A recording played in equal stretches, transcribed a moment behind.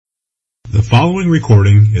The following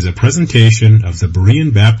recording is a presentation of the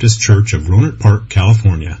Berean Baptist Church of Rohnert Park,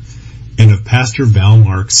 California, and of Pastor Val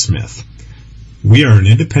Mark Smith. We are an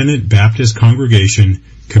independent Baptist congregation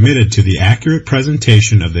committed to the accurate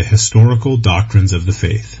presentation of the historical doctrines of the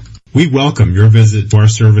faith. We welcome your visit to our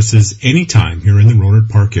services anytime here in the Rohnert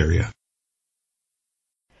Park area.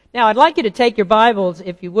 Now, I'd like you to take your Bibles,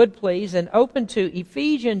 if you would please, and open to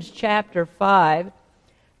Ephesians chapter 5.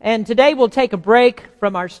 And today we'll take a break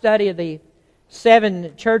from our study of the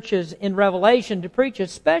 7 churches in Revelation to preach a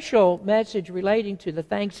special message relating to the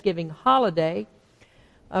Thanksgiving holiday.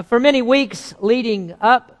 For many weeks leading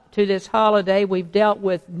up to this holiday, we've dealt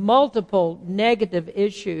with multiple negative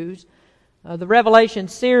issues. The Revelation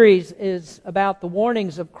series is about the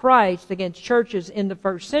warnings of Christ against churches in the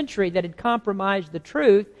first century that had compromised the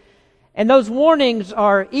truth. And those warnings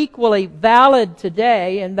are equally valid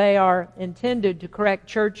today, and they are intended to correct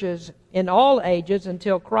churches in all ages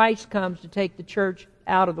until Christ comes to take the church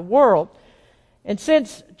out of the world. And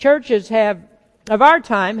since churches of our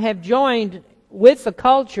time have joined with the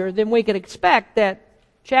culture, then we could expect that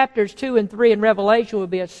chapters 2 and 3 in Revelation will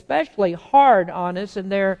be especially hard on us in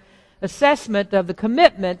their assessment of the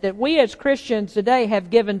commitment that we as Christians today have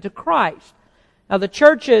given to Christ. Now, the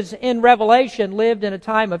churches in Revelation lived in a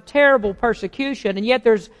time of terrible persecution, and yet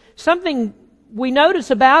there's something we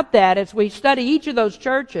notice about that as we study each of those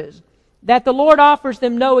churches, that the Lord offers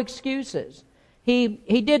them no excuses. He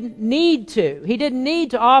didn't need to. He didn't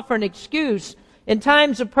need to offer an excuse in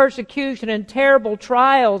times of persecution and terrible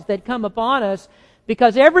trials that come upon us,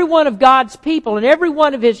 because every one of God's people and every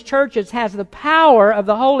one of His churches has the power of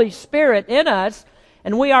the Holy Spirit in us,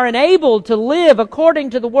 and we are enabled to live according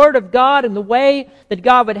to the Word of God in the way that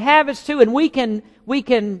God would have us to, and we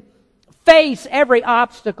can face every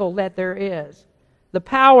obstacle that there is. The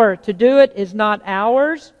power to do it is not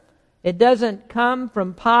ours. It doesn't come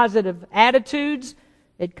from positive attitudes.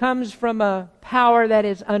 It comes from a power that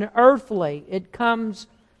is unearthly. It comes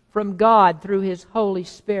from God through His Holy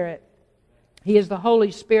Spirit. He is the Holy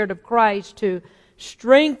Spirit of Christ who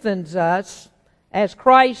strengthens us as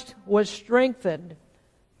Christ was strengthened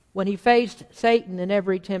when He faced Satan in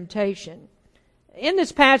every temptation. In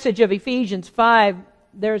this passage of Ephesians 5,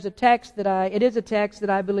 it is a text that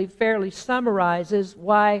I believe fairly summarizes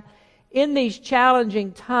why in these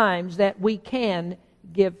challenging times that we can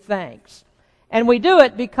give thanks. And we do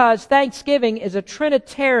it because Thanksgiving is a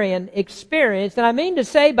Trinitarian experience. And I mean to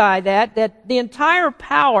say by that the entire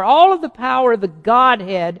power, all of the power of the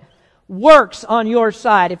Godhead works on your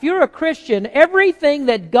side. If you're a Christian, everything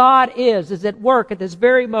that God is at work at this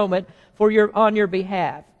very moment on your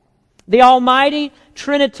behalf. The Almighty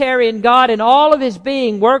Trinitarian God in all of His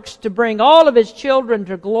being works to bring all of His children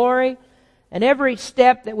to glory. And every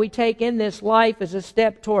step that we take in this life is a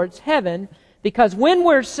step towards heaven, because when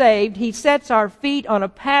we're saved, He sets our feet on a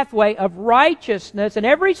pathway of righteousness, and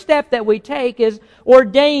every step that we take is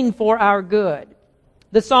ordained for our good.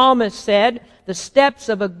 The psalmist said, "The steps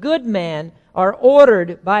of a good man are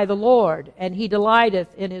ordered by the Lord, and He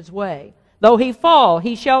delighteth in his way. Though he fall,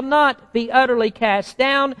 he shall not be utterly cast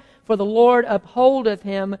down, for the Lord upholdeth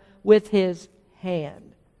him with His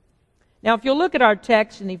hand." Now, if you'll look at our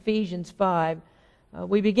text in Ephesians 5,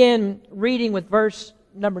 we begin reading with verse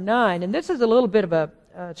number 9. And this is a little bit of a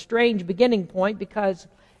strange beginning point, because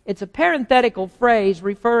it's a parenthetical phrase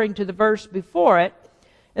referring to the verse before it.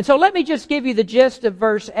 And so let me just give you the gist of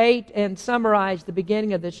verse 8 and summarize the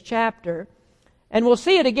beginning of this chapter. And we'll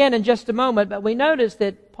see it again in just a moment, but we notice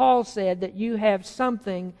that Paul said that you have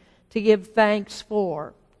something to give thanks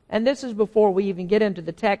for. And this is before we even get into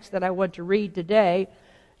the text that I want to read today.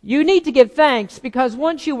 You need to give thanks because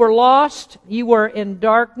once you were lost, you were in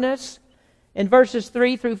darkness. In verses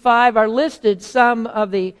 3 through 5 are listed some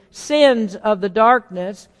of the sins of the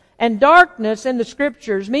darkness. And darkness in the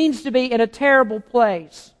Scriptures means to be in a terrible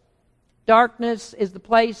place. Darkness is the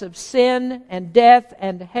place of sin and death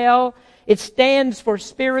and hell. It stands for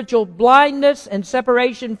spiritual blindness and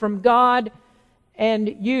separation from God. And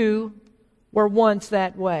you were once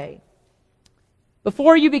that way.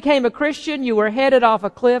 Before you became a Christian, you were headed off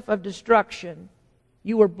a cliff of destruction.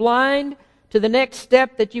 You were blind to the next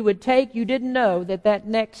step that you would take. You didn't know that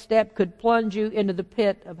next step could plunge you into the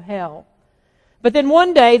pit of hell. But then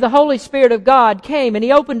one day, the Holy Spirit of God came and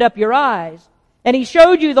He opened up your eyes. And He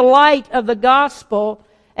showed you the light of the gospel.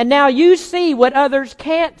 And now you see what others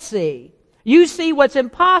can't see. You see what's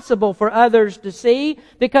impossible for others to see,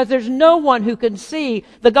 because there's no one who can see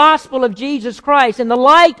the gospel of Jesus Christ and the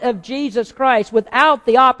light of Jesus Christ without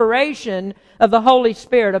the operation of the Holy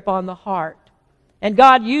Spirit upon the heart. And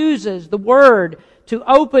God uses the Word to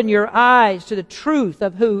open your eyes to the truth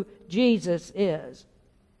of who Jesus is.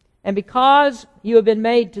 And because you have been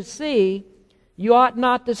made to see, you ought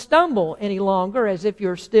not to stumble any longer as if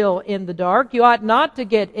you're still in the dark. You ought not to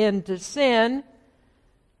get into sin.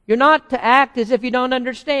 You're not to act as if you don't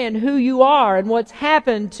understand who you are and what's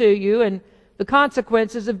happened to you and the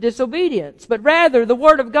consequences of disobedience. But rather, the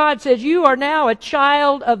Word of God says you are now a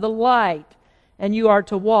child of the light, and you are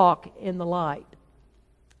to walk in the light.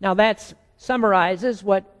 Now that summarizes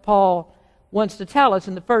what Paul wants to tell us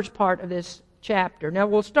in the first part of this chapter. Now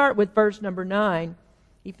we'll start with verse number 9.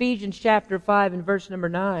 Ephesians chapter 5 and verse number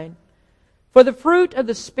 9. For the fruit of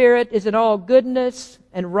the Spirit is in all goodness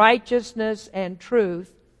and righteousness and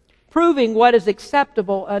truth, proving what is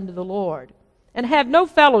acceptable unto the Lord. And have no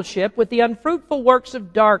fellowship with the unfruitful works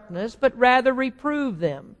of darkness, but rather reprove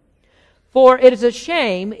them. For it is a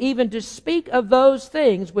shame even to speak of those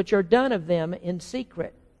things which are done of them in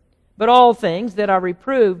secret. But all things that are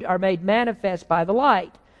reproved are made manifest by the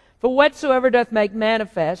light. For whatsoever doth make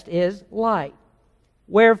manifest is light.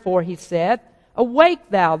 Wherefore he saith, Awake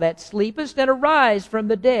thou that sleepest, and arise from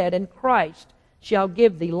the dead, and Christ shall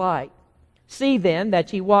give thee light. See then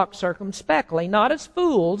that ye walk circumspectly, not as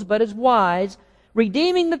fools, but as wise,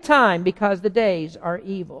 redeeming the time, because the days are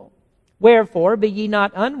evil. Wherefore be ye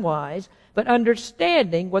not unwise, but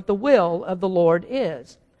understanding what the will of the Lord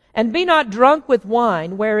is. And be not drunk with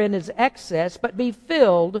wine, wherein is excess, but be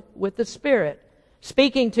filled with the Spirit,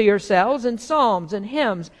 speaking to yourselves in psalms and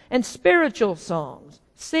hymns and spiritual songs,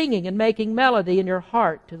 singing and making melody in your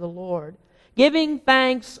heart to the Lord, giving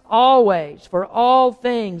thanks always for all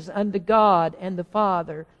things unto God and the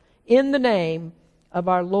Father, in the name of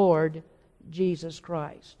our Lord Jesus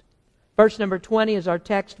Christ. Verse number 20 is our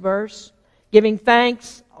text verse. Giving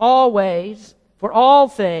thanks always for all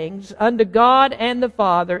things unto God and the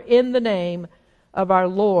Father, in the name of our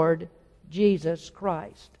Lord Jesus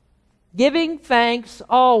Christ. Giving thanks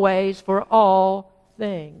always for all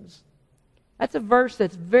things. That's a verse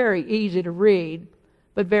that's very easy to read,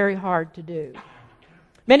 but very hard to do.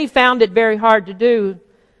 Many found it very hard to do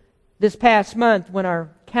this past month when our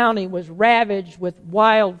county was ravaged with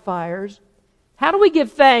wildfires. How do we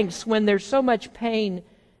give thanks when there's so much pain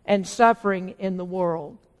and suffering in the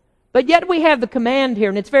world? But yet we have the command here,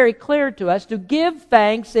 and it's very clear to us, to give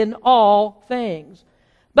thanks in all things.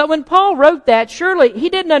 But when Paul wrote that, surely he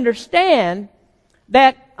didn't understand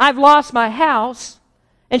that I've lost my house.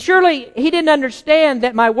 And surely he didn't understand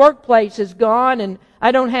that my workplace is gone and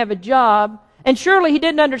I don't have a job. And surely he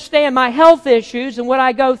didn't understand my health issues and what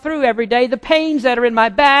I go through every day, the pains that are in my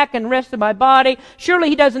back and rest of my body. Surely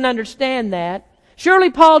he doesn't understand that.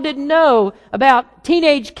 Surely Paul didn't know about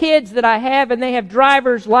teenage kids that I have, and they have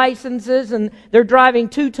driver's licenses and they're driving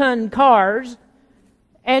 2-ton cars.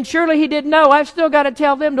 And surely he didn't know I've still got to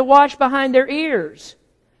tell them to wash behind their ears.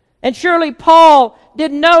 And surely Paul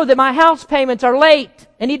didn't know that my house payments are late.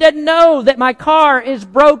 And he didn't know that my car is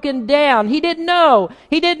broken down. He didn't know.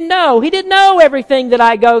 He didn't know everything that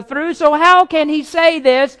I go through. So how can he say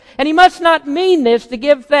this? And he must not mean this, to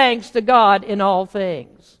give thanks to God in all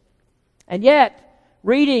things. And yet,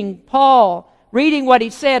 reading Paul, reading what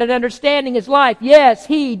he said and understanding his life, yes,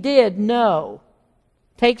 he did know.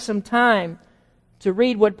 Take some time to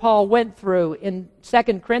read what Paul went through in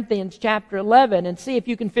 2 Corinthians chapter 11 and see if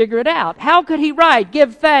you can figure it out. How could he write,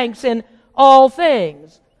 give thanks in all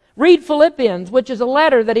things? Read Philippians, which is a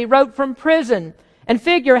letter that he wrote from prison, and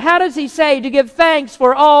figure, how does he say to give thanks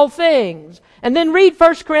for all things? And then read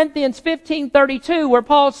 1 Corinthians 15:32, where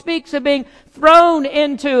Paul speaks of being thrown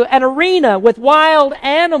into an arena with wild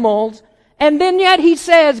animals, and then yet he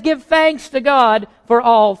says, give thanks to God for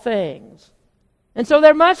all things. And so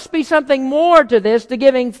there must be something more to this, to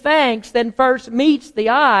giving thanks, than first meets the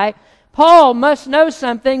eye. Paul must know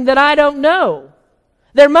something that I don't know.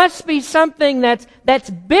 There must be something that's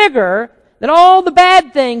bigger than all the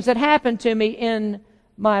bad things that happen to me in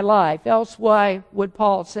my life. Else why would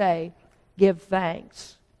Paul say, give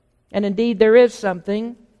thanks? And indeed there is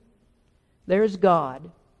something. There is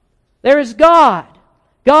God. There is God.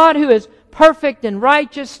 God who is perfect in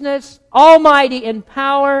righteousness, almighty in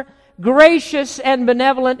power, gracious and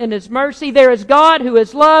benevolent in His mercy. There is God who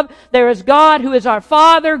is love. There is God who is our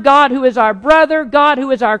Father, God who is our brother, God who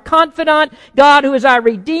is our confidant, God who is our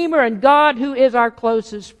Redeemer, and God who is our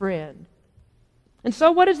closest friend. And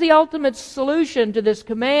so what is the ultimate solution to this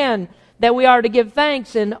command that we are to give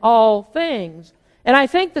thanks in all things? And I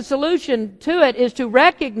think the solution to it is to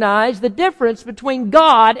recognize the difference between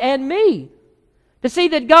God and me. To see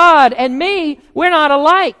that God and me, we're not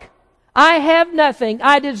alike. I have nothing.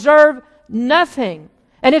 I deserve nothing.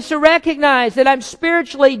 And it's to recognize that I'm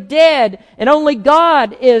spiritually dead and only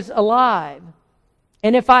God is alive.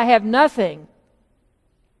 And if I have nothing,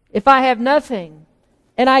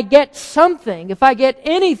 and I get something, if I get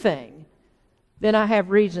anything, then I have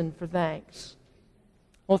reason for thanks.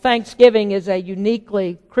 Well, Thanksgiving is a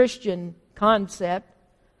uniquely Christian concept.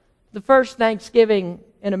 The first Thanksgiving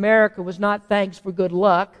in America was not thanks for good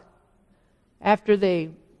luck. After the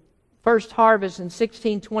first harvest in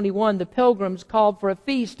 1621, the Pilgrims called for a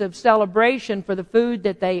feast of celebration for the food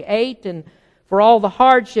that they ate and for all the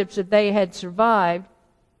hardships that they had survived.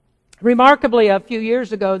 Remarkably, a few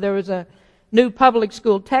years ago, there was a new public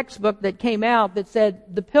school textbook that came out that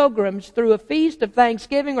said the Pilgrims threw a feast of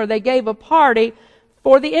Thanksgiving, or they gave a party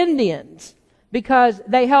for the Indians because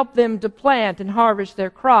they helped them to plant and harvest their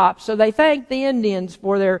crops. So they thanked the Indians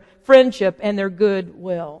for their friendship and their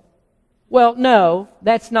goodwill. Well, no,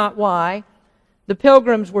 that's not why. The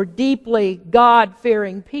Pilgrims were deeply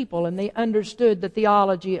God-fearing people, and they understood the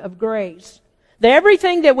theology of grace. That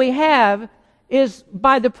everything that we have is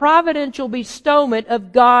by the providential bestowment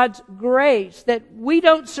of God's grace. That we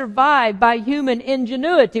don't survive by human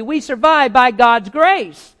ingenuity. We survive by God's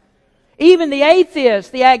grace. Even the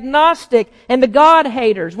atheist, the agnostic, and the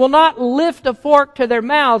God-haters will not lift a fork to their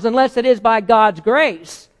mouths unless it is by God's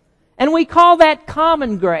grace. And we call that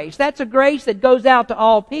common grace. That's a grace that goes out to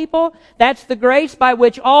all people. That's the grace by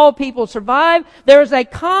which all people survive. There is a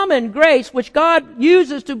common grace which God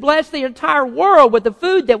uses to bless the entire world with the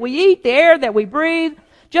food that we eat, the air that we breathe,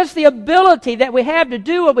 just the ability that we have to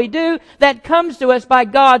do what we do that comes to us by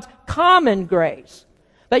God's common grace.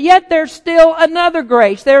 But yet there's still another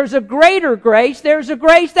grace. There's a greater grace. There's a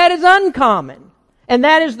grace that is uncommon. And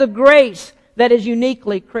that is the grace that is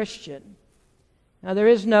uniquely Christian. Now, there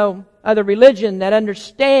is no other religion that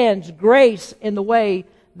understands grace in the way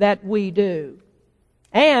that we do.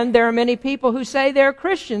 And there are many people who say they're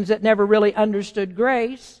Christians that never really understood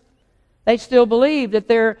grace. They still believe that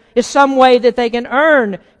there is some way that they can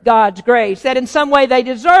earn God's grace, that in some way they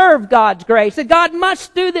deserve God's grace, that God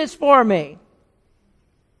must do this for me.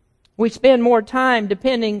 We spend more time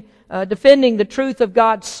defending the truth of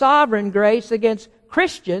God's sovereign grace against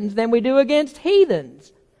Christians than we do against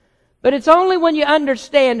heathens. But it's only when you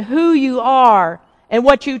understand who you are and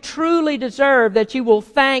what you truly deserve that you will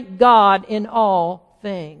thank God in all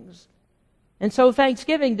things. And so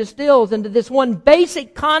Thanksgiving distills into this one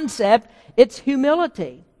basic concept. It's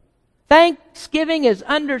humility. Thanksgiving is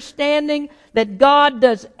understanding that God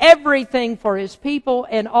does everything for His people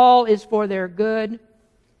and all is for their good.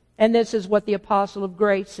 And this is what the apostle of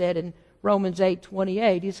grace said in Romans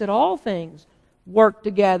 8:28. He said, all things work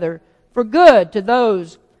together for good to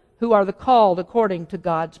those who are the called according to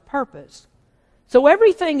God's purpose. So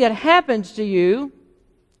everything that happens to you,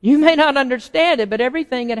 you may not understand it, but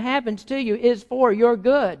everything that happens to you is for your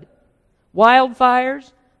good.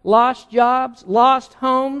 Wildfires, lost jobs, lost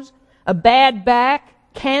homes, a bad back,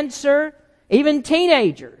 cancer, even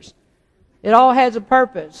teenagers. It all has a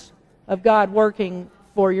purpose of God working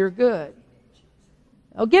for your good.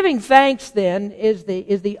 Now, giving thanks then is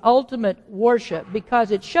the ultimate worship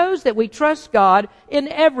because it shows that we trust God in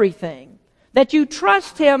everything. That you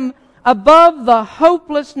trust Him above the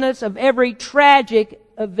hopelessness of every tragic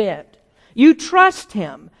event. You trust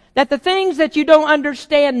Him that the things that you don't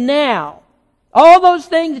understand now, all those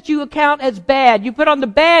things that you account as bad, you put on the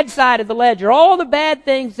bad side of the ledger, all the bad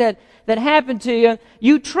things that happen to you,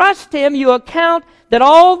 you trust Him, you account that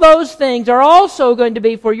all those things are also going to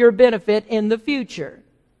be for your benefit in the future.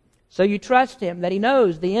 So you trust Him that He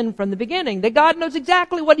knows the end from the beginning, that God knows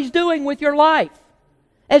exactly what He's doing with your life.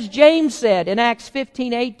 As James said in Acts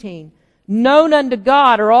 15:18, known unto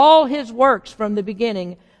God are all His works from the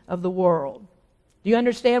beginning of the world. Do you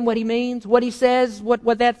understand what he means? What he says,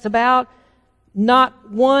 what that's about? Not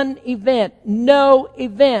one event, no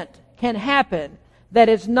event can happen that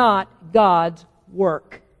is not God's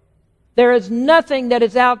work. There is nothing that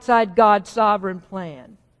is outside God's sovereign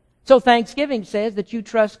plan. So Thanksgiving says that you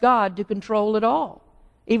trust God to control it all.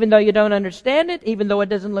 Even though you don't understand it, even though it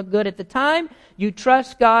doesn't look good at the time, you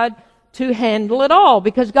trust God to handle it all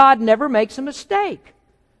because God never makes a mistake.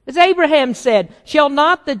 As Abraham said, shall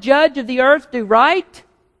not the judge of the earth do right?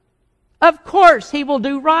 Of course he will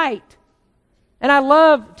do right. And I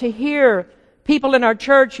love to hear people in our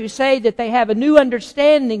church who say that they have a new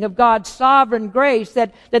understanding of God's sovereign grace,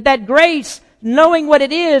 that grace, knowing what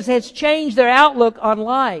it is, has changed their outlook on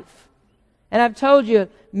life. And I've told you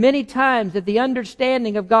many times that the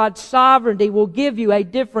understanding of God's sovereignty will give you a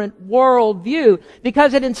different worldview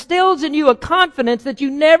because it instills in you a confidence that you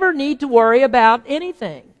never need to worry about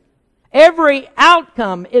anything. Every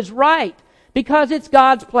outcome is right because it's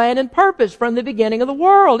God's plan and purpose from the beginning of the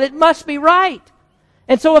world. It must be right.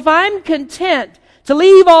 And so if I'm content to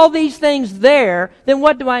leave all these things there, then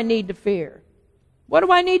what do I need to fear? What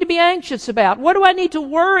do I need to be anxious about? What do I need to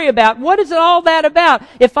worry about? What is all that about?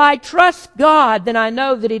 If I trust God, then I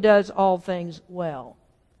know that He does all things well.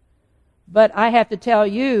 But I have to tell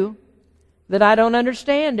you that I don't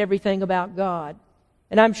understand everything about God.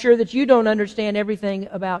 And I'm sure that you don't understand everything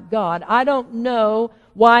about God. I don't know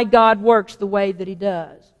why God works the way that He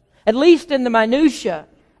does. At least in the minutia,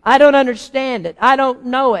 I don't understand it. I don't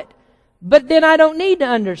know it. But then I don't need to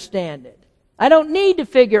understand it. I don't need to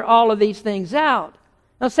figure all of these things out.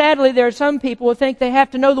 Now, sadly, there are some people who think they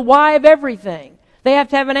have to know the why of everything. They have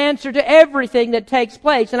to have an answer to everything that takes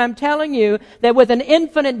place. And I'm telling you that with an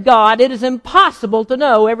infinite God, it is impossible to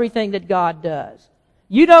know everything that God does.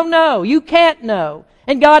 You don't know. You can't know.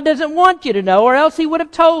 And God doesn't want you to know, or else He would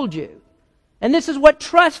have told you. And this is what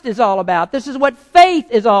trust is all about. This is what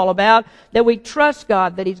faith is all about, that we trust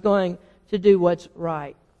God that He's going to do what's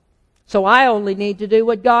right. So I only need to do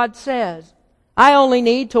what God says. I only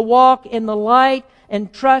need to walk in the light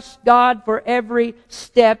and trust God for every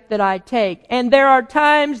step that I take. And there are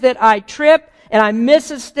times that I trip and I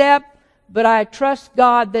miss a step, but I trust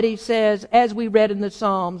God that He says, as we read in the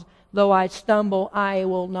Psalms, though I stumble, I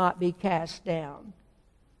will not be cast down.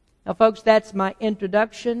 Now, folks, that's my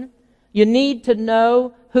introduction. You need to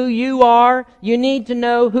know who you are. You need to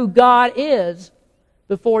know who God is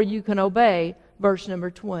before you can obey verse number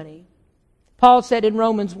 20. Paul said in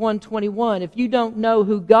Romans 1:21, if you don't know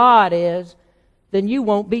who God is, then you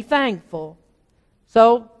won't be thankful.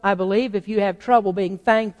 So, I believe if you have trouble being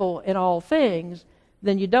thankful in all things,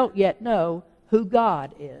 then you don't yet know who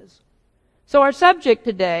God is. So our subject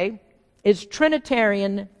today is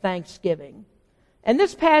Trinitarian Thanksgiving. And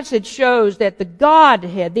this passage shows that the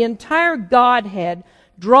Godhead, the entire Godhead,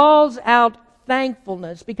 draws out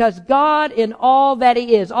thankfulness because God in all that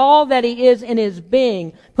He is in His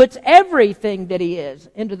being, puts everything that He is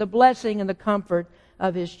into the blessing and the comfort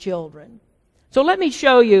of His children. So let me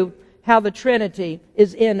show you how the Trinity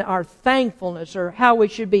is in our thankfulness, or how we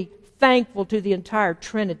should be thankful to the entire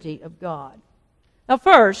Trinity of God. Now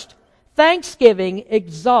first, thanksgiving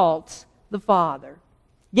exalts the Father.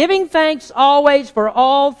 Giving thanks always for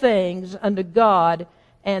all things unto God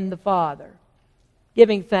and the Father.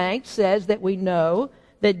 Giving thanks says that we know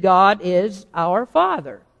that God is our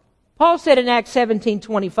Father. Paul said in Acts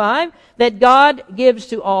 17:25 that God gives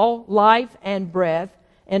to all life and breath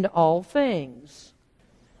and all things.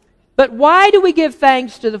 But why do we give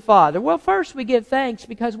thanks to the Father? Well, first we give thanks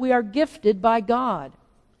because we are gifted by God.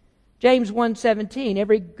 James 1:17,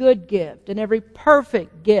 every good gift and every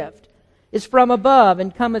perfect gift is from above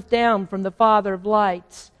and cometh down from the Father of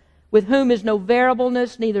lights, with whom is no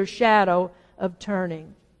variableness, neither shadow of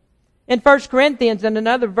turning. In 1 Corinthians, in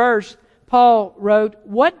another verse, Paul wrote,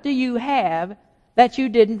 what do you have that you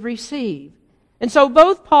didn't receive? And so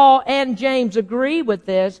both Paul and James agree with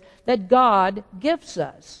this, that God gifts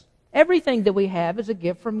us. Everything that we have is a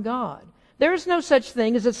gift from God. There is no such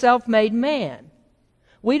thing as a self-made man.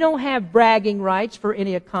 We don't have bragging rights for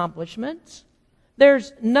any accomplishments.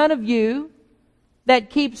 There's none of you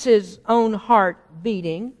that keeps his own heart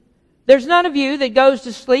beating. There's none of you that goes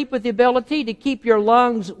to sleep with the ability to keep your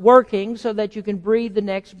lungs working so that you can breathe the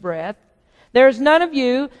next breath. There's none of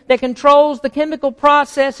you that controls the chemical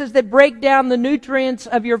processes that break down the nutrients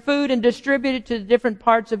of your food and distribute it to the different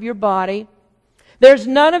parts of your body. There's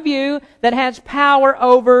none of you that has power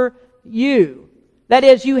over you. That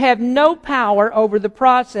is, you have no power over the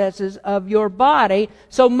processes of your body,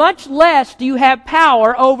 so much less do you have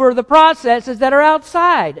power over the processes that are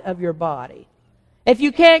outside of your body. If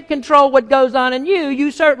you can't control what goes on in you,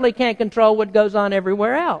 you certainly can't control what goes on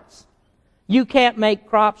everywhere else. You can't make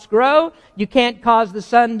crops grow. You can't cause the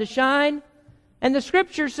sun to shine. And the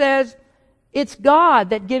Scripture says it's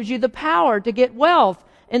God that gives you the power to get wealth.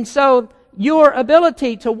 And so your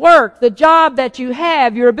ability to work, the job that you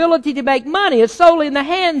have, your ability to make money is solely in the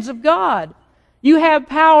hands of God. You have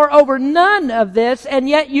power over none of this, and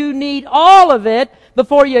yet you need all of it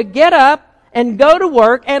before you get up and go to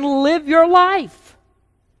work and live your life.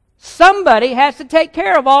 Somebody has to take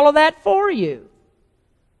care of all of that for you.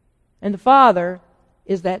 And the Father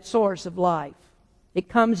is that source of life. It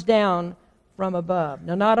comes down from above.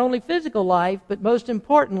 Now, not only physical life, but most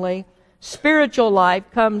importantly, spiritual life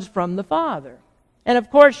comes from the Father. And of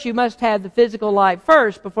course, you must have the physical life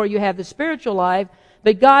first before you have the spiritual life.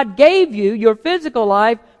 But God gave you your physical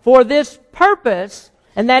life for this purpose,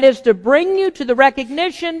 and that is to bring you to the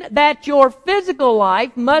recognition that your physical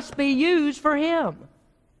life must be used for Him.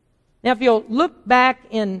 Now, if you'll look back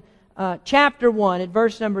in chapter 1 at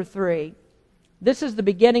verse number 3, this is the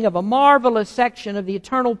beginning of a marvelous section of the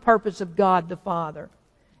eternal purpose of God the Father.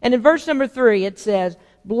 And in verse number 3 it says,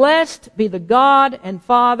 Blessed be the God and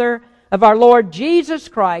Father of our Lord Jesus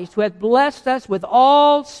Christ, who hath blessed us with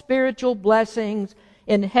all spiritual blessings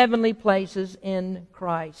in heavenly places in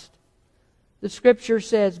Christ. The Scripture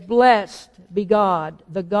says, blessed be God,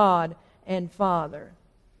 the God and Father.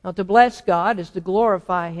 Now, to bless God is to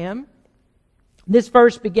glorify Him. This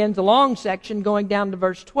verse begins a long section going down to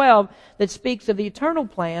verse 12 that speaks of the eternal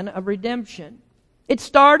plan of redemption. It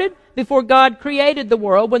started before God created the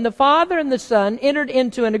world, when the Father and the Son entered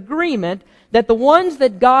into an agreement that the ones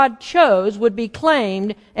that God chose would be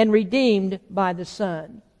claimed and redeemed by the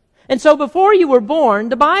Son. And so before you were born,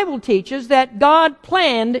 the Bible teaches that God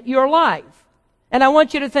planned your life. And I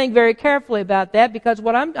want you to think very carefully about that, because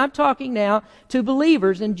what I'm talking now to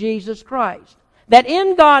believers in Jesus Christ. That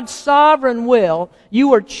in God's sovereign will, you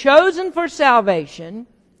were chosen for salvation,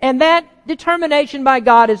 and that determination by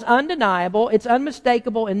God is undeniable. It's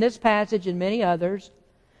unmistakable in this passage and many others.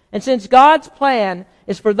 And since God's plan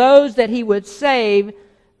is for those that He would save,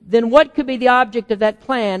 then what could be the object of that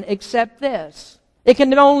plan except this? It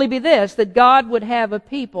can only be this, that God would have a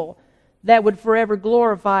people that would forever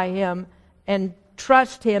glorify Him and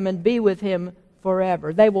trust Him and be with Him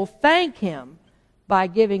forever. They will thank Him by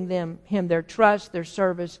giving Him their trust, their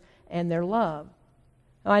service, and their love.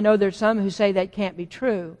 Now, I know there's some who say that can't be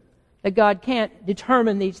true, that God can't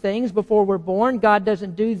determine these things before we're born. God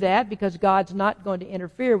doesn't do that because God's not going to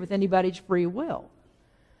interfere with anybody's free will.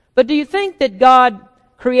 But do you think that God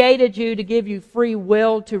created you to give you free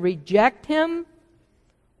will to reject Him,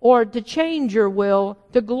 or to change your will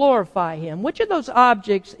to glorify Him? Which of those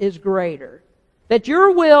objects is greater? That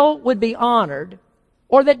your will would be honored,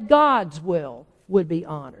 or that God's will would be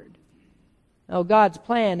honored? Oh, God's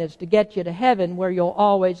plan is to get you to heaven where you'll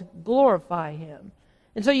always glorify Him.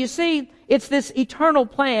 And so you see, it's this eternal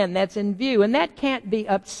plan that's in view, and that can't be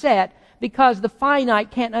upset because the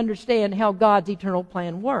finite can't understand how God's eternal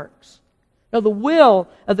plan works. Now, the will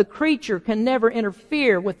of the creature can never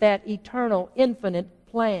interfere with that eternal, infinite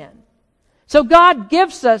plan. So God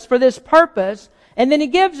gifts us for this purpose, and then He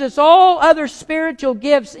gives us all other spiritual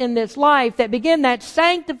gifts in this life that begin that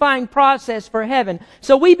sanctifying process for heaven.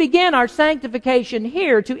 So we begin our sanctification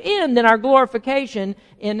here to end in our glorification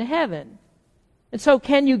in heaven. And so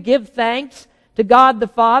can you give thanks to God the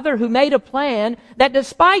Father, who made a plan that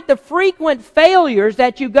despite the frequent failures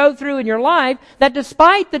that you go through in your life, that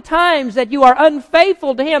despite the times that you are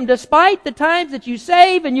unfaithful to Him, despite the times that you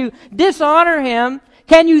save and you dishonor Him,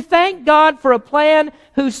 can you thank God for a plan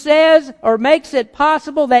who says or makes it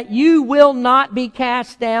possible that you will not be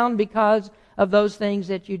cast down because of those things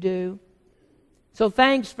that you do? So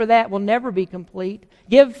thanks for that will never be complete.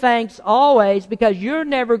 Give thanks always, because you're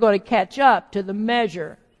never going to catch up to the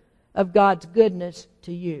measure of God's goodness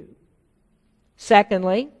to you.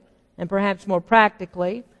 Secondly, and perhaps more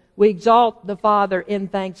practically, we exalt the Father in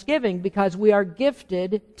thanksgiving because we are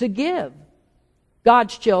gifted to give.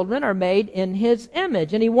 God's children are made in His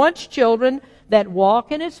image, and He wants children that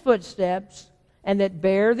walk in His footsteps and that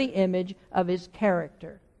bear the image of His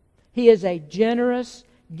character. He is a generous,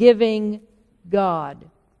 giving God.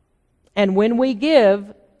 And when we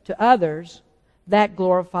give to others, that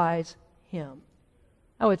glorifies Him.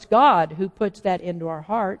 Oh, it's God who puts that into our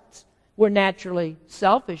hearts. We're naturally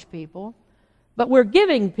selfish people, but we're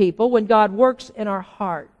giving people when God works in our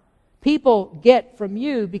heart. People get from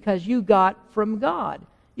you because you got from God.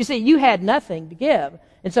 You see, you had nothing to give.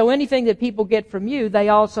 And so anything that people get from you, they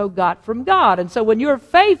also got from God. And so when you're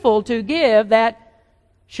faithful to give, that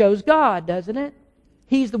shows God, doesn't it?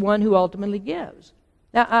 He's the one who ultimately gives.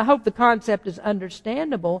 Now, I hope the concept is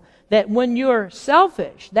understandable that when you're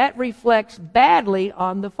selfish, that reflects badly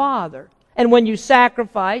on the Father. And when you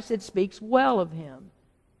sacrifice, it speaks well of Him.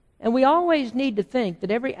 And we always need to think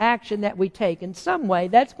that every action that we take in some way,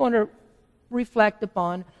 that's going to reflect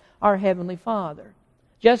upon our Heavenly Father.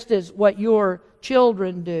 Just as what your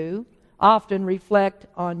children do often reflect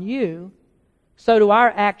on you, so do our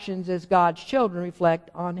actions as God's children reflect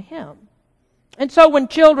on Him. And so when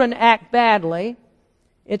children act badly,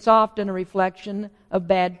 it's often a reflection of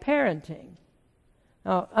bad parenting.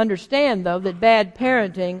 Now, understand, though, that bad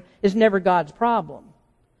parenting is never God's problem,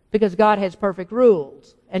 because God has perfect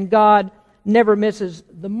rules, and God never misses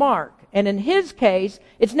the mark. And in His case,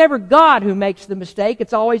 it's never God who makes the mistake,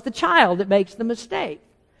 it's always the child that makes the mistake.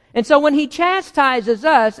 And so when He chastises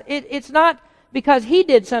us, it's not because He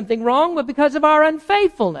did something wrong, but because of our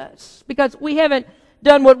unfaithfulness, because we haven't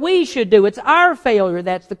done what we should do. It's our failure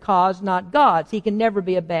that's the cause, not God's. He can never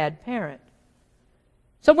be a bad parent.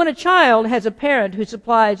 So when a child has a parent who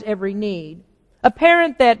supplies every need, a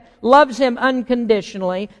parent that loves him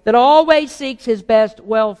unconditionally, that always seeks his best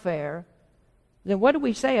welfare, then what do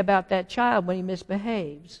we say about that child when he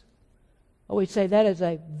misbehaves? Oh, we say that is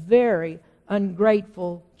a very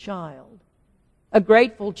ungrateful child. A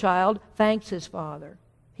grateful child thanks his father.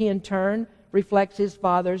 He in turn reflects his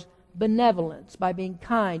father's benevolence by being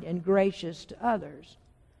kind and gracious to others.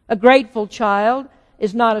 A grateful child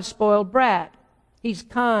is not a spoiled brat. He's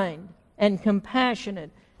kind and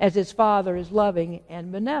compassionate as his father is loving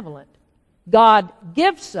and benevolent. God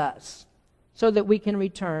gifts us so that we can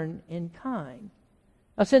return in kind.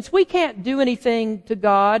 Now, since we can't do anything to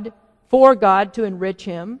God, for God to enrich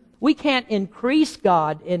Him, we can't increase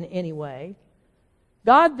God in any way,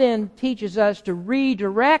 God then teaches us to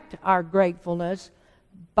redirect our gratefulness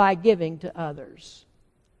by giving to others.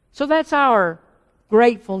 So that's our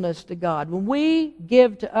gratefulness to God. When we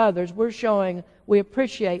give to others, we're showing we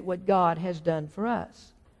appreciate what God has done for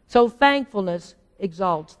us. So thankfulness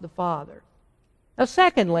exalts the Father. Now,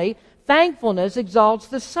 secondly, thankfulness exalts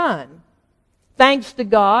the Son. Thanks to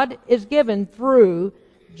God is given through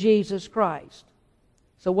Jesus Christ.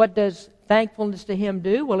 So what does thankfulness to Him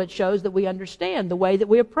do? Well, it shows that we understand the way that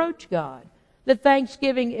we approach God. That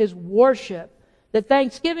thanksgiving is worship. That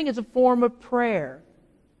thanksgiving is a form of prayer.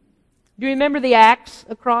 Do you remember the ACTS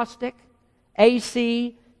acrostic?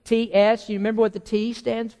 ACTS. You remember what the T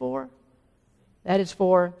stands for? That is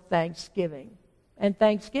for thanksgiving. And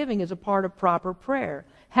thanksgiving is a part of proper prayer.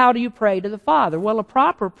 How do you pray to the Father? Well, a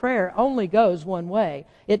proper prayer only goes one way.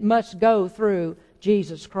 It must go through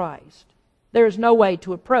Jesus Christ. There is no way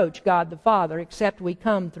to approach God the Father except we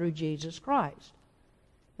come through Jesus Christ.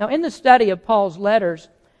 Now, in the study of Paul's letters,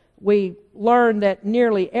 we learn that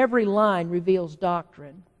nearly every line reveals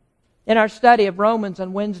doctrine. In our study of Romans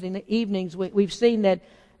on Wednesday evenings, we've seen that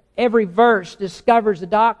every verse discovers a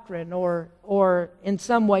doctrine, or in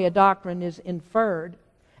some way a doctrine is inferred.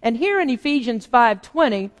 And here in Ephesians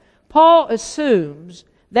 5:20, Paul assumes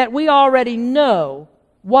that we already know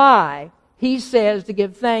why he says to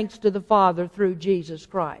give thanks to the Father through Jesus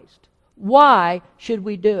Christ. Why should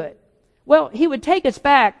we do it? Well, he would take us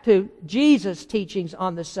back to Jesus' teachings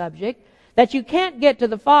on the subject, that you can't get to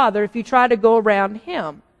the Father if you try to go around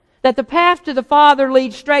Him. That the path to the Father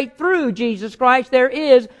leads straight through Jesus Christ. There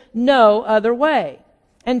is no other way.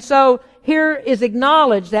 And so here is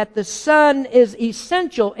acknowledged that the Son is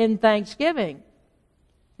essential in thanksgiving.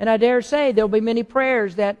 And I dare say there will be many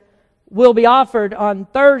prayers that will be offered on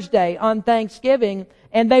Thursday on Thanksgiving,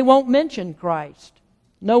 and they won't mention Christ.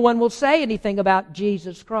 No one will say anything about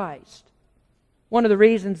Jesus Christ. One of the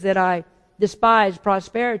reasons that I despise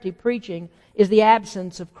prosperity preaching is the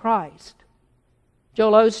absence of Christ.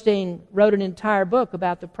 Joel Osteen wrote an entire book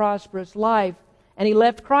about the prosperous life, and he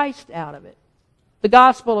left Christ out of it. The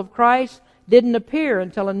gospel of Christ didn't appear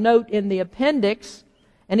until a note in the appendix,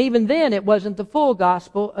 and even then it wasn't the full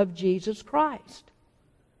gospel of Jesus Christ.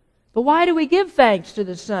 But why do we give thanks to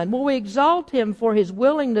the Son? Well, we exalt Him for His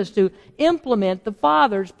willingness to implement the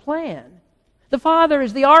Father's plan. The Father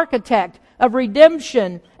is the architect of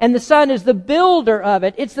redemption, and the Son is the builder of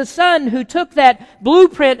it. It's the Son who took that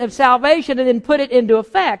blueprint of salvation and then put it into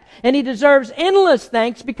effect. And He deserves endless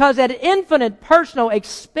thanks because at infinite personal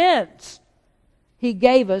expense, He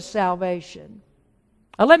gave us salvation.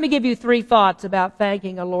 Now, let me give you 3 thoughts about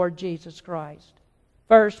thanking our Lord Jesus Christ.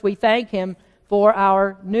 First, we thank Him for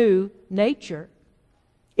our new nature.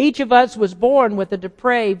 Each of us was born with a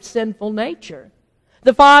depraved, sinful nature.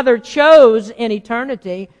 The Father chose in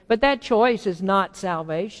eternity, but that choice is not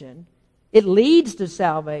salvation. It leads to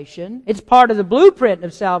salvation. It's part of the blueprint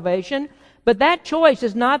of salvation, but that choice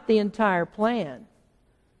is not the entire plan.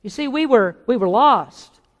 You see, we were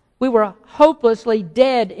lost. We were hopelessly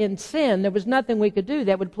dead in sin. There was nothing we could do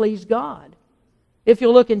that would please God. If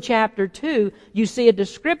you look in chapter 2, you see a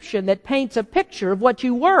description that paints a picture of what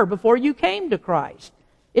you were before you came to Christ.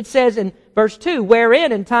 It says in verse 2,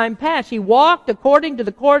 wherein in time past ye walked according to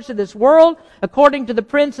the course of this world, according to the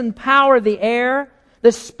prince and power of the air,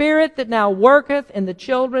 the spirit that now worketh in the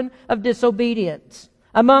children of disobedience,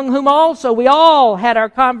 among whom also we all had our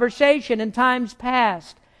conversation in times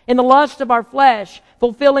past, in the lust of our flesh,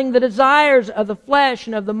 fulfilling the desires of the flesh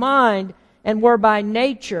and of the mind, and were by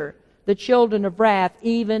nature the children of wrath,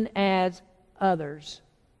 even as others.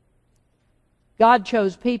 God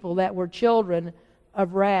chose people that were children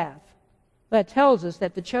of wrath. That tells us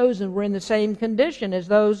that the chosen were in the same condition as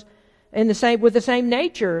those with the same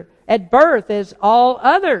nature at birth as all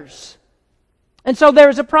others. And so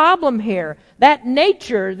there's a problem here. That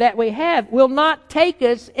nature that we have will not take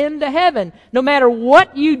us into heaven. No matter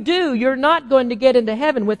what you do, you're not going to get into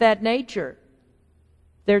heaven with that nature.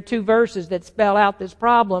 There are 2 verses that spell out this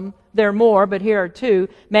problem. There are more, but here are 2.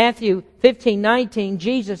 Matthew 15:19,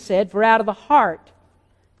 Jesus said, for out of the heart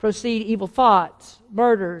proceed evil thoughts,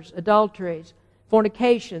 murders, adulteries,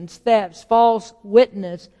 fornications, thefts, false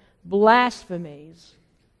witness, blasphemies.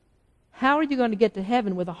 How are you going to get to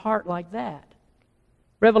heaven with a heart like that?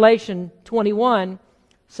 Revelation 21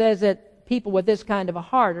 says that people with this kind of a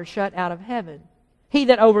heart are shut out of heaven. He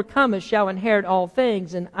that overcometh shall inherit all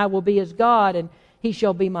things, and I will be his God, and he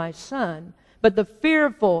shall be my son. But the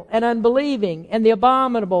fearful and unbelieving and the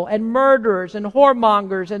abominable and murderers and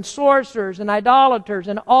whoremongers and sorcerers and idolaters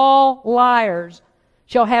and all liars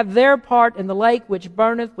shall have their part in the lake which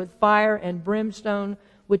burneth with fire and brimstone,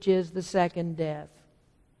 which is the second death.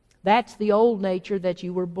 That's the old nature that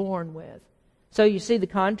you were born with. So you see the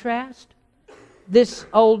contrast? This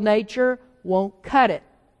old nature won't cut it.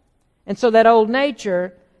 And so that old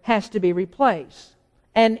nature has to be replaced.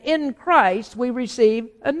 And in Christ we receive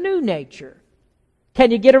a new nature.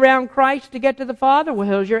 Can you get around Christ to get to the Father? Well,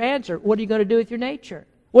 here's your answer. What are you going to do with your nature?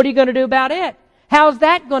 What are you going to do about it? How's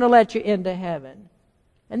that going to let you into heaven?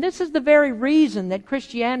 And this is the very reason that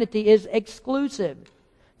Christianity is exclusive.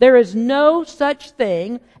 There is no such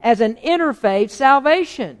thing as an interfaith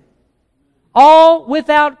salvation. All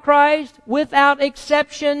without Christ, without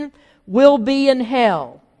exception, will be in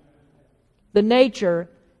hell. The nature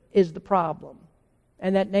is the problem,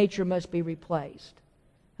 and that nature must be replaced.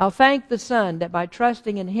 I'll thank the Son that by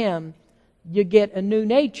trusting in Him, you get a new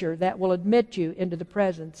nature that will admit you into the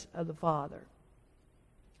presence of the Father.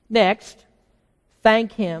 Next,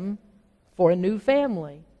 thank Him for a new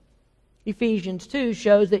family. Ephesians 2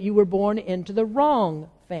 shows that you were born into the wrong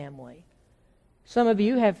family. Some of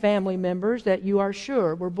you have family members that you are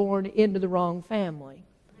sure were born into the wrong family.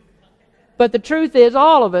 But the truth is,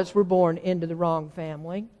 all of us were born into the wrong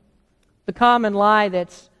family. The common lie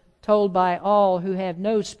that's told by all who have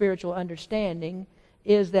no spiritual understanding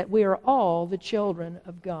is that we are all the children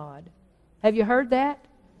of God. Have you heard that?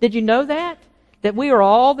 Did you know that? That we are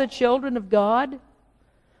all the children of God?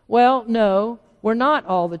 Well, no, we're not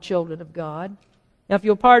all the children of God. Now, if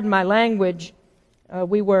you'll pardon my language,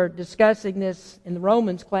 we were discussing this in the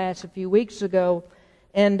Romans class a few weeks ago,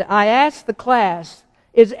 and I asked the class,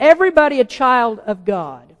 is everybody a child of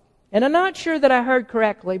God? And I'm not sure that I heard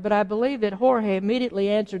correctly, but I believe that Jorge immediately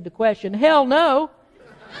answered the question, hell no.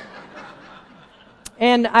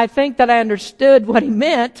 And I think that I understood what he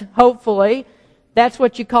meant, hopefully. That's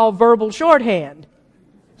what you call verbal shorthand.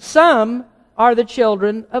 Some are the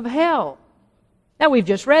children of hell. Now, we've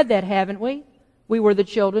just read that, haven't we? We were the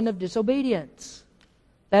children of disobedience.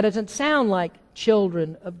 That doesn't sound like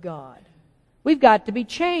children of God. We've got to be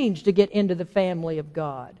changed to get into the family of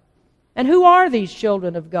God. And who are these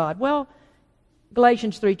children of God? Well,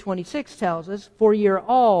 Galatians 3:26 tells us, for ye are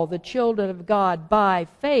all the children of God by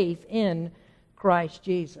faith in Christ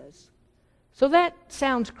Jesus. So that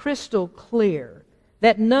sounds crystal clear,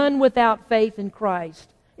 that none without faith in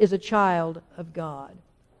Christ is a child of God.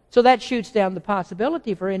 So that shoots down the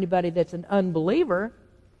possibility for anybody that's an unbeliever.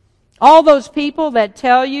 All those people that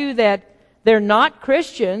tell you that they're not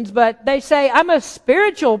Christians, but they say, I'm a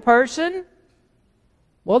spiritual person.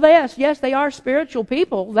 Well, yes, they are spiritual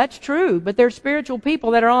people. That's true. But they're spiritual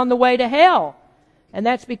people that are on the way to hell. And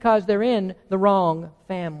that's because they're in the wrong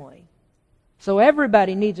family. So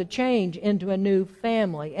everybody needs a change into a new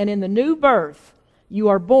family. And in the new birth, you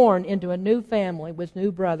are born into a new family with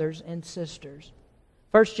new brothers and sisters.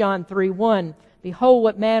 1 John 3:1, behold,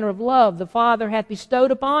 what manner of love the Father hath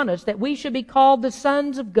bestowed upon us, that we should be called the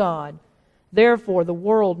sons of God. Therefore the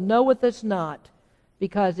world knoweth us not,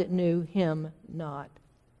 because it knew Him not.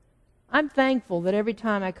 I'm thankful that every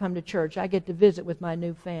time I come to church, I get to visit with my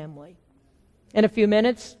new family. In a few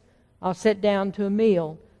minutes, I'll sit down to a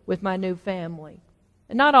meal with my new family.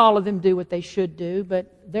 And not all of them do what they should do,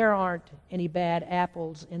 but there aren't any bad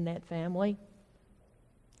apples in that family.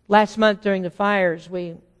 Last month during the fires,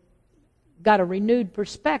 we got a renewed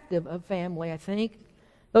perspective of family, I think.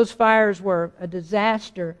 Those fires were a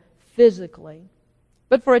disaster physically.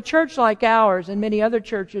 But for a church like ours and many other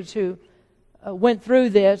churches who went through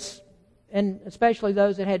this, and especially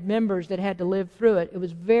those that had members that had to live through it, it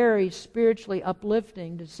was very spiritually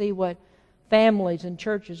uplifting to see what families and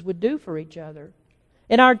churches would do for each other.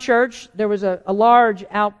 In our church, there was a large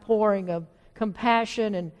outpouring of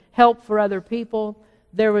compassion and help for other people.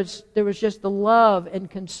 There was just the love and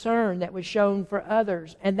concern that was shown for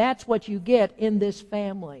others. And that's what you get in this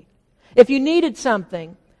family. If you needed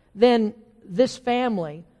something, then this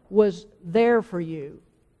family was there for you.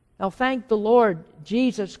 Now thank the Lord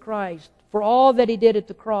Jesus Christ for all that He did at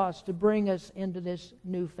the cross to bring us into this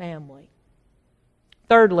new family.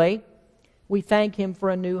 Thirdly, we thank Him for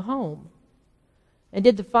a new home. And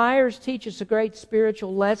did the fires teach us a great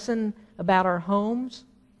spiritual lesson about our homes?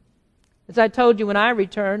 As I told you when I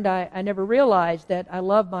returned, I never realized that I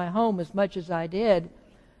loved my home as much as I did.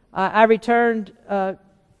 I returned, I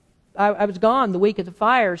was gone the week of the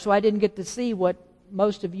fire, so I didn't get to see what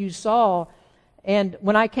most of you saw. And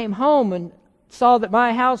when I came home and saw that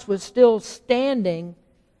my house was still standing,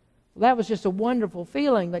 that was just a wonderful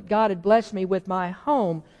feeling that God had blessed me with my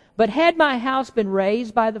home. But had my house been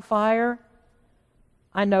razed by the fire,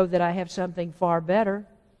 I know that I have something far better.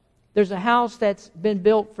 There's a house that's been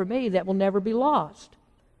built for me that will never be lost.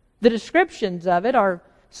 The descriptions of it are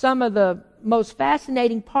some of the most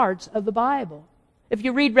fascinating parts of the Bible. If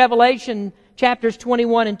you read Revelation chapters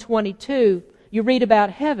 21 and 22, you read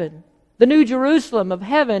about heaven, the New Jerusalem of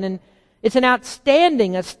heaven, and it's an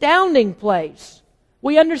outstanding, astounding place.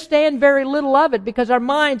 We understand very little of it because our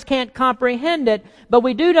minds can't comprehend it, but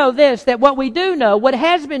we do know this, that what we do know, what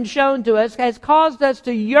has been shown to us, has caused us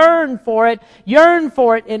to yearn for it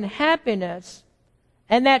in happiness.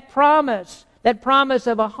 And that promise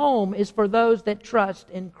of a home is for those that trust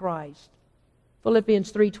in Christ. Philippians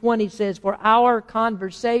 3:20 says, "For our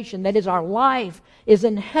conversation, that is our life, is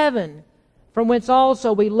in heaven, from whence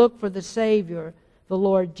also we look for the Savior, the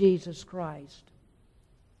Lord Jesus Christ."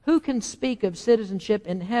 Who can speak of citizenship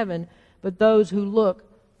in heaven but those who look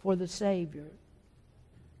for the Savior?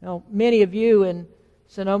 Now, many of you in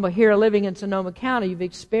Sonoma, here living in Sonoma County, you've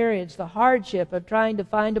experienced the hardship of trying to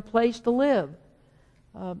find a place to live.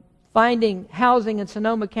 Finding housing in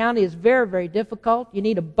Sonoma County is very, very difficult. You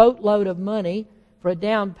need a boatload of money for a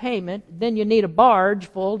down payment. Then you need a barge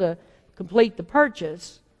full to complete the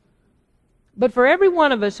purchase. But for every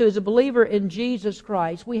one of us who is a believer in Jesus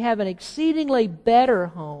Christ, we have an exceedingly better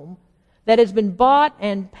home that has been bought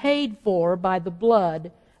and paid for by the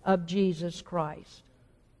blood of Jesus Christ.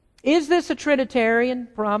 Is this a Trinitarian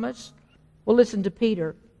promise? Well, listen to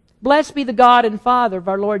Peter. "Blessed be the God and Father of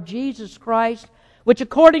our Lord Jesus Christ, which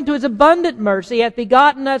according to His abundant mercy hath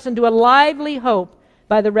begotten us into a lively hope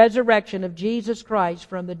by the resurrection of Jesus Christ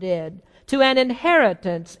from the dead, to an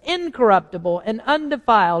inheritance incorruptible and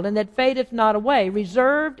undefiled, and that fadeth not away,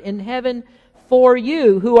 reserved in heaven for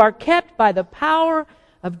you, who are kept by the power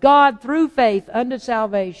of God through faith unto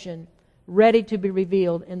salvation, ready to be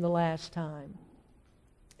revealed in the last time."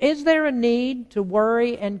 Is there a need to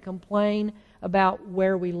worry and complain about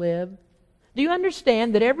where we live? Do you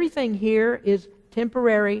understand that everything here is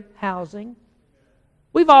temporary housing?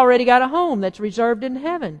 We've already got a home that's reserved in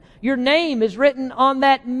heaven. Your name is written on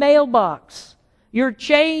that mailbox. Your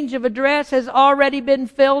change of address has already been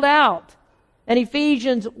filled out. And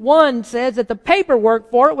Ephesians 1 says that the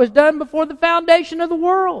paperwork for it was done before the foundation of the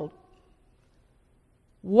world.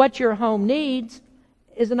 What your home needs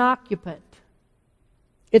is an occupant.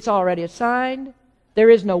 It's already assigned. There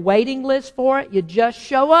is no waiting list for it. You just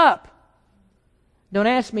show up. Don't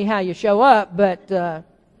ask me how you show up, but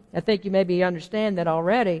I think you maybe understand that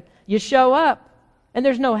already. You show up, and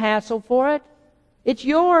there's no hassle for it. It's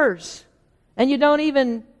yours. And you don't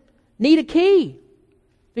even need a key,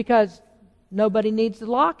 because nobody needs to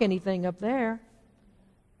lock anything up there.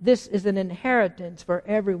 This is an inheritance for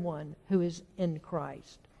everyone who is in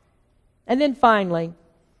Christ. And then finally,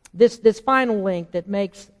 this final link that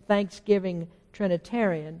makes Thanksgiving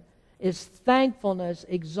Trinitarian is thankfulness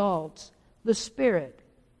exalts the Spirit.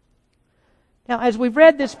 Now, as we've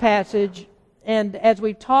read this passage, and as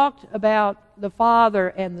we've talked about the Father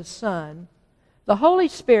and the Son, the Holy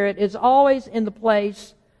Spirit is always in the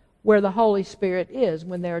place where the Holy Spirit is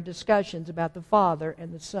when there are discussions about the Father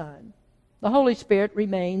and the Son. The Holy Spirit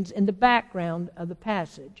remains in the background of the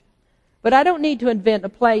passage. But I don't need to invent a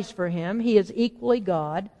place for Him. He is equally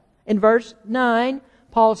God. In verse 9,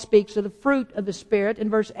 Paul speaks of the fruit of the Spirit. In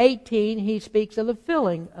verse 18, he speaks of the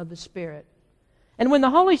filling of the Spirit. And when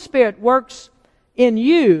the Holy Spirit works in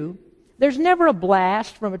you, there's never a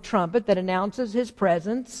blast from a trumpet that announces His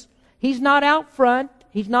presence. He's not out front.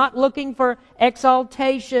 He's not looking for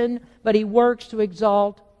exaltation, but He works to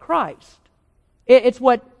exalt Christ. It's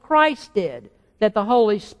what Christ did that the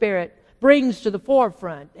Holy Spirit brings to the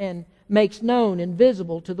forefront and makes known and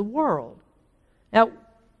visible to the world. Now,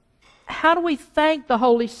 how do we thank the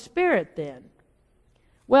Holy Spirit then?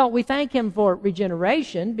 Well, we thank Him for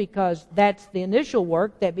regeneration, because that's the initial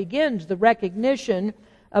work that begins the recognition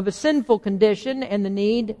of a sinful condition and the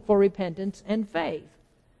need for repentance and faith.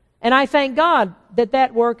 And I thank God that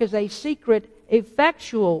that work is a secret,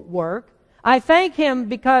 effectual work. I thank Him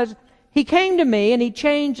because He came to me and He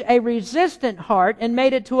changed a resistant heart and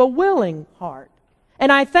made it to a willing heart. And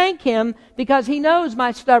I thank Him because He knows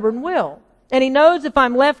my stubborn will. And He knows if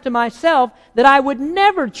I'm left to myself that I would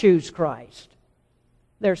never choose Christ.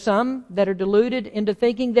 There are some that are deluded into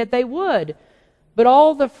thinking that they would. But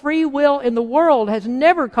all the free will in the world has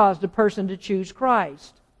never caused a person to choose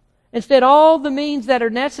Christ. Instead, all the means that are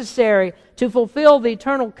necessary to fulfill the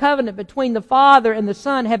eternal covenant between the Father and the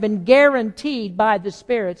Son have been guaranteed by the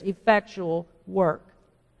Spirit's effectual work.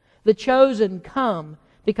 The chosen come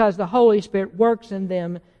because the Holy Spirit works in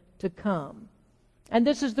them to come. And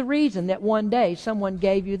this is the reason that one day someone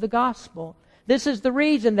gave you the gospel. This is the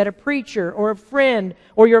reason that a preacher or a friend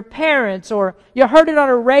or your parents or you heard it on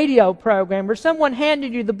a radio program or someone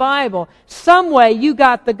handed you the Bible. Some way you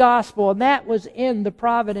got the gospel, and that was in the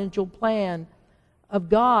providential plan of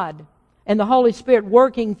God and the Holy Spirit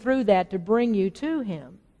working through that to bring you to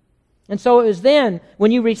Him. And so it was then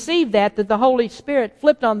when you received that the Holy Spirit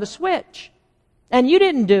flipped on the switch. And you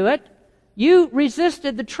didn't do it. You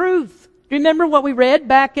resisted the truth. Do you remember what we read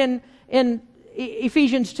back in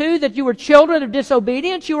Ephesians 2, that you were children of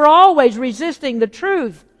disobedience? You were always resisting the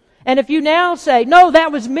truth. And if you now say, no,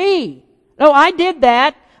 that was me. No, I did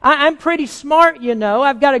that. I'm pretty smart, you know.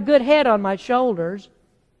 I've got a good head on my shoulders.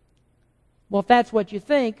 Well, if that's what you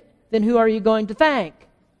think, then who are you going to thank?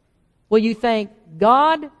 Will you thank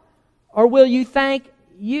God or will you thank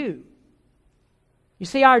you? You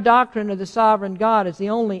see, our doctrine of the sovereign God is the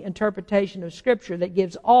only interpretation of Scripture that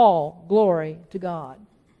gives all glory to God.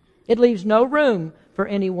 It leaves no room for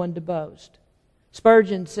anyone to boast.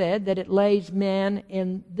 Spurgeon said that it lays man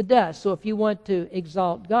in the dust. So if you want to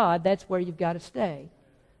exalt God, that's where you've got to stay.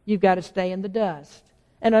 You've got to stay in the dust.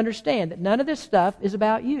 And understand that none of this stuff is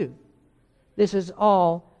about you. This is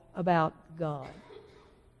all about God.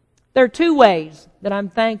 There are two ways that I'm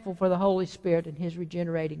thankful for the Holy Spirit and His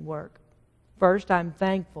regenerating work. First, I'm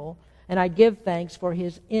thankful and I give thanks for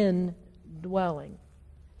His indwelling.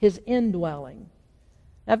 His indwelling.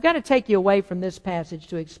 Now, I've got to take you away from this passage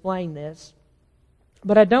to explain this,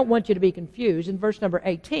 but I don't want you to be confused. In verse number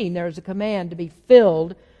 18, there is a command to be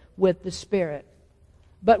filled with the Spirit.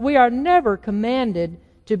 But we are never commanded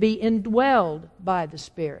to be indwelled by the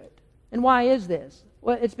Spirit. And why is this?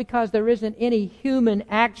 Well, it's because there isn't any human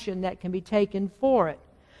action that can be taken for it.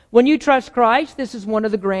 When you trust Christ, this is one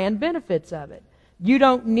of the grand benefits of it. You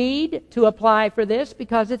don't need to apply for this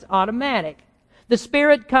because it's automatic. The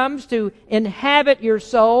Spirit comes to inhabit your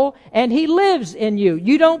soul, and He lives in you.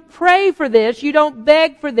 You don't pray for this. You don't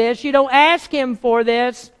beg for this. You don't ask Him for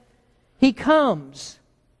this. He comes.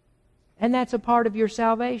 And that's a part of your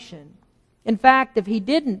salvation. In fact, if He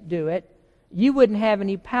didn't do it, you wouldn't have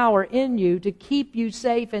any power in you to keep you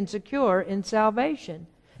safe and secure in salvation.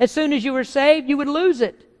 As soon as you were saved, you would lose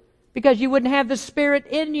it because you wouldn't have the Spirit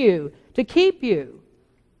in you to keep you.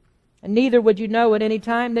 And neither would you know at any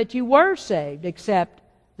time that you were saved, except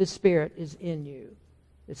the Spirit is in you.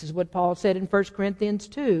 This is what Paul said in 1 Corinthians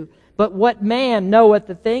 2. But what man knoweth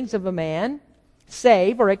the things of a man,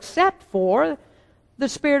 save or except for the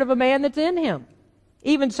Spirit of a man that's in him?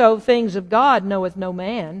 Even so, things of God knoweth no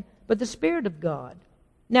man, but the Spirit of God.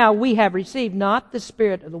 Now we have received not the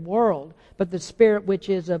spirit of the world, but the Spirit which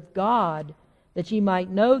is of God, that ye might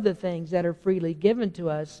know the things that are freely given to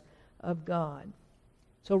us of God.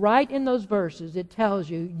 So right in those verses, it tells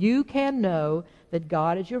you, you can know that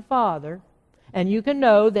God is your Father, and you can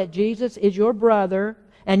know that Jesus is your brother,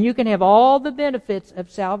 and you can have all the benefits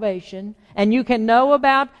of salvation, and you can know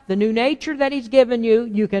about the new nature that He's given you,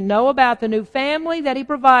 you can know about the new family that He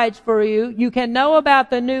provides for you, you can know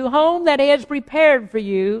about the new home that He has prepared for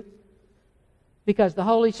you, because the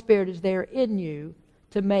Holy Spirit is there in you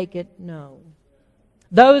to make it known.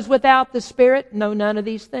 Those without the Spirit know none of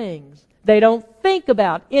these things. They don't think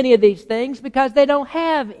about any of these things because they don't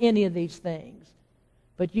have any of these things.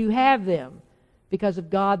 But you have them because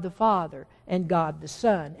of God the Father and God the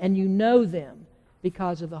Son. And you know them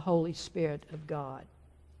because of the Holy Spirit of God.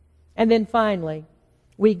 And then finally,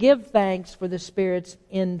 we give thanks for the Spirit's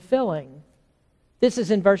infilling. This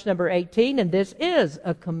is in verse number 18, and this is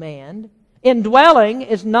a command. Indwelling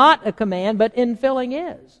is not a command, but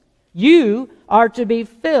infilling is. You are to be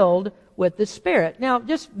filled with the Spirit. Now,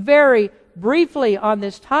 just very briefly on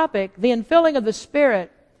this topic, the infilling of the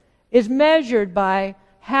Spirit is measured by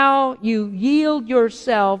how you yield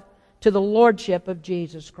yourself to the Lordship of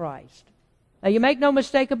Jesus Christ. Now, you make no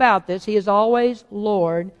mistake about this. He is always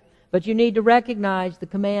Lord, but you need to recognize the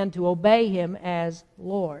command to obey Him as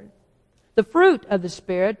Lord. The fruit of the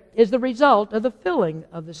Spirit is the result of the filling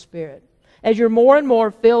of the Spirit. As you're more and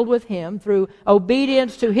more filled with Him through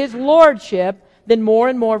obedience to His Lordship, then more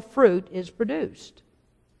and more fruit is produced.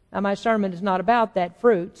 Now, my sermon is not about that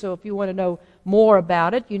fruit, so if you want to know more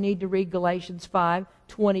about it, you need to read Galatians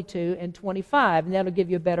 5:22 and 25, and that'll give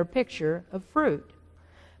you a better picture of fruit.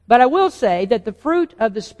 But I will say that the fruit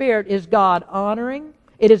of the Spirit is God-honoring,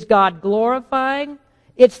 it is God-glorifying,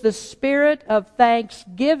 It's the spirit of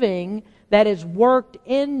thanksgiving that is worked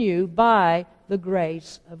in you by the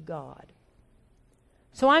grace of God.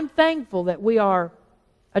 So I'm thankful that we are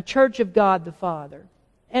a church of God the Father,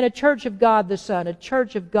 and a church of God the Son, a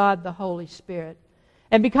church of God the Holy Spirit.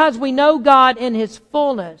 And because we know God in His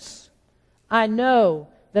fullness, I know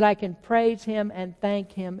that I can praise Him and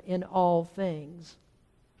thank Him in all things.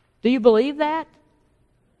 Do you believe that?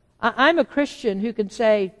 I'm a Christian who can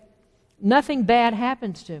say, nothing bad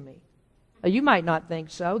happens to me. You might not think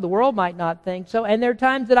so. The world might not think so. And there are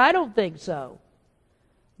times that I don't think so.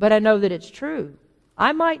 But I know that it's true.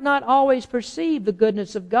 I might not always perceive the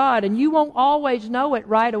goodness of God, and you won't always know it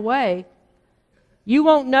right away. You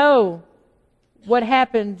won't know what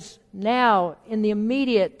happens now in the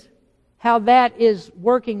immediate, how that is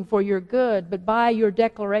working for your good. But by your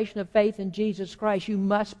declaration of faith in Jesus Christ, you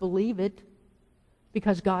must believe it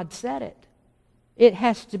because God said it. It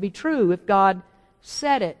has to be true if God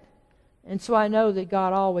said it. And so I know that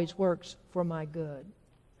God always works for my good.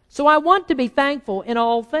 So I want to be thankful in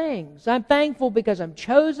all things. I'm thankful because I'm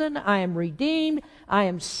chosen, I am redeemed, I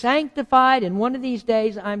am sanctified, and one of these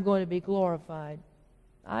days I'm going to be glorified.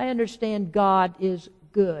 I understand God is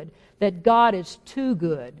good, that God is too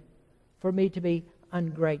good for me to be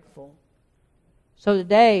ungrateful. So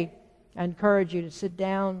today, I encourage you to sit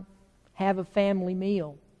down, have a family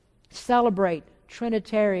meal, celebrate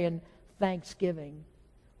Trinitarian Thanksgiving.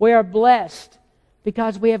 We are blessed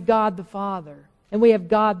because we have God the Father, and we have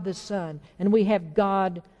God the Son, and we have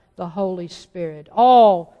God the Holy Spirit.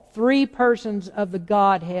 All three persons of the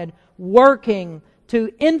Godhead working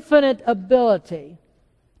to infinite ability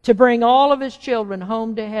to bring all of His children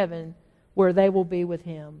home to heaven where they will be with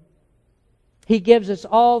Him. He gives us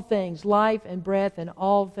all things, life and breath and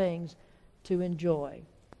all things to enjoy.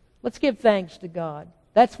 Let's give thanks to God.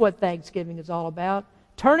 That's what Thanksgiving is all about.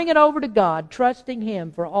 Turning it over to God, trusting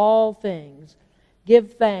Him for all things.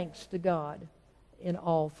 Give thanks to God in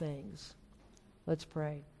all things. Let's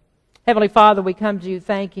pray. Heavenly Father, we come to You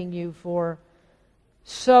thanking You for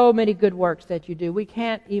so many good works that You do. We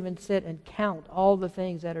can't even sit and count all the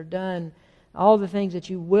things that are done, all the things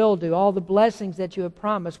that You will do, all the blessings that You have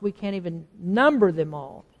promised. We can't even number them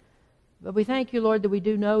all. But we thank You, Lord, that we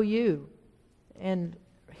do know You. And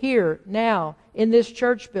here, now, in this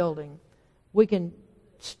church building, we can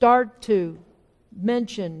start to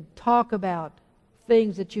mention, talk about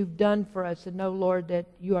things that You've done for us, and know, Lord, that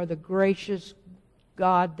You are the gracious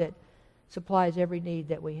God that supplies every need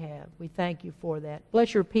that we have. We thank You for that.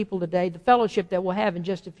 Bless Your people today, the fellowship that we'll have in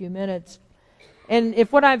just a few minutes. And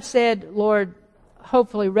if what I've said, Lord,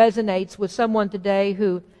 hopefully resonates with someone today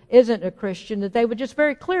who isn't a Christian, that they would just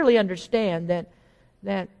very clearly understand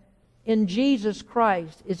that in Jesus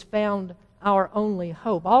Christ is found our only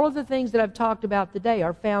hope. All of the things that I've talked about today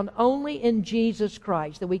are found only in Jesus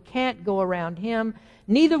Christ, that we can't go around Him,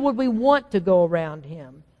 neither would we want to go around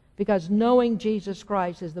Him, because knowing Jesus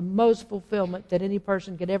Christ is the most fulfillment that any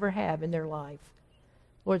person could ever have in their life.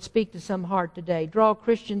 Lord, speak to some heart today. Draw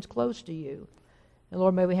Christians close to You. And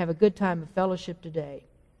Lord, may we have a good time of fellowship today.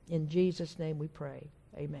 In Jesus' name we pray.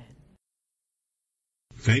 Amen.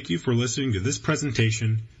 Thank you for listening to this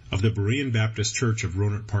presentation of the Berean Baptist Church of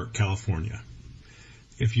Rohnert Park, California.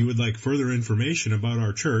 If you would like further information about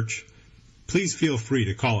our church, please feel free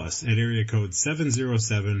to call us at area code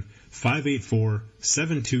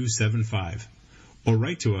 707-584-7275 or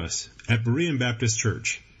write to us at Berean Baptist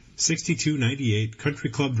Church, 6298 Country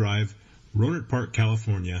Club Drive, Rohnert Park,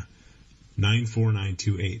 California,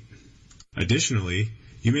 94928. Additionally,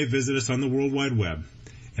 you may visit us on the World Wide Web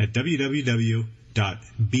at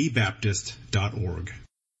www.bbaptist.org.